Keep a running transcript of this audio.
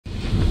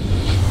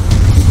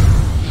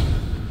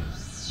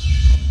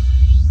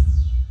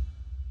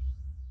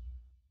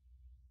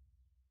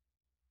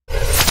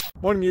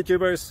Morning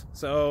YouTubers.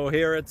 So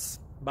here it's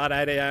about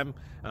 8 a.m.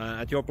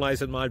 At your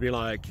place it might be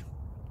like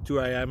 2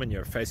 a.m. and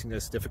you're facing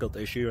this difficult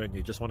issue and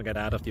you just want to get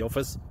out of the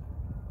office.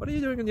 What are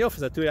you doing in the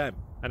office at 2 a.m.?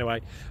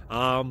 Anyway,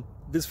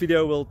 this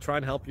video will try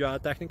and help you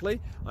out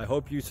technically. I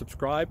hope you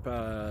subscribe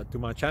to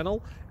my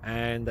channel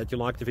and that you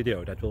like the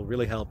video. That will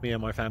really help me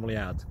and my family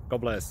out.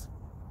 God bless.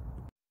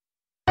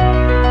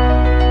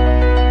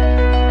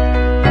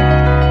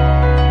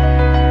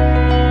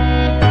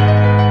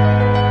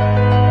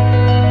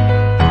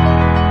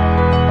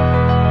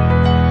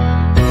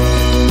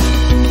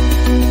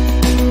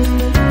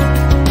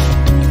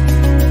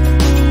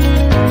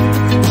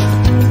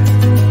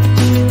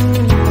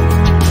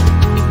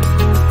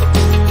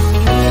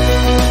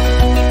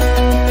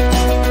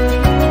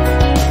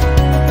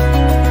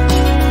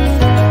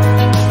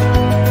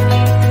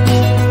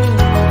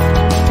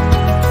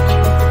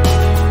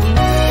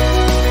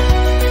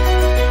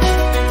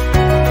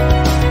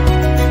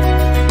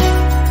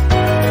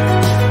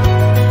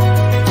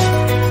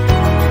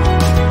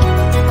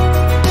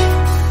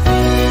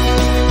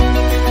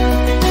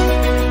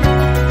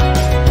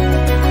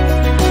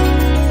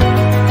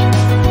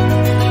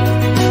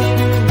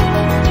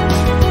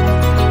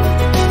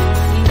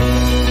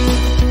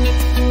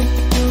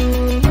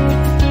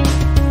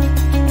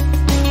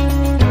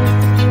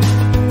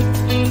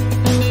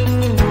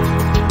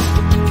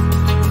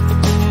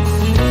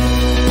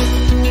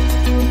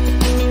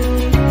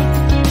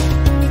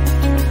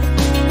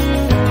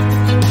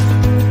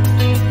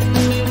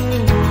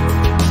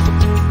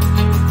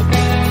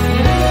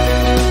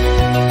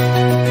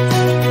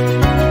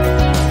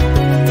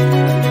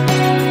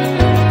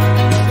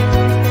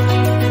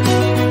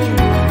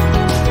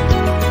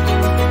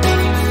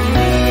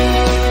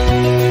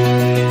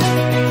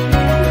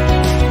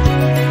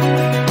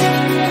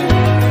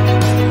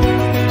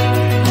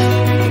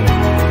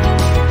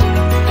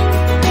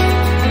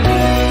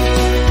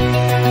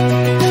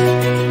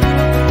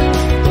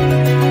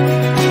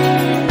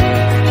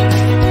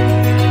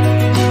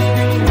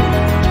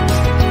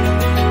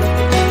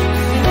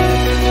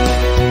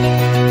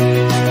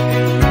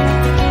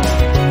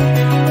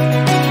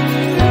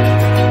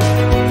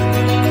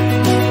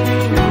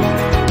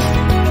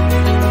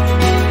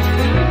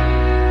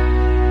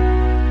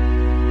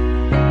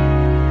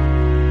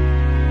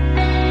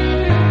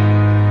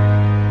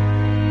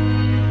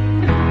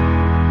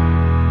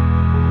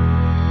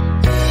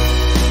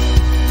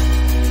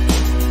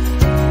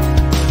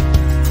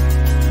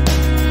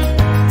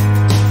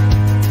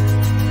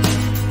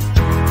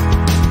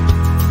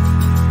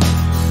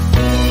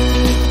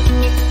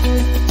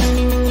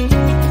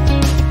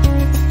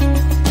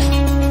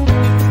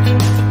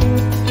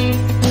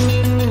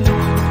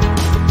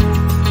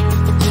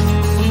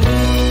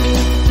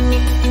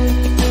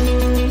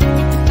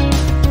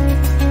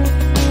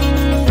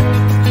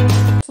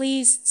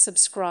 Please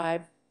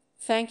subscribe.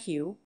 Thank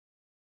you.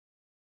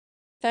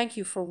 Thank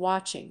you for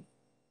watching.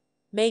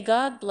 May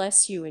God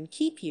bless you and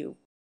keep you.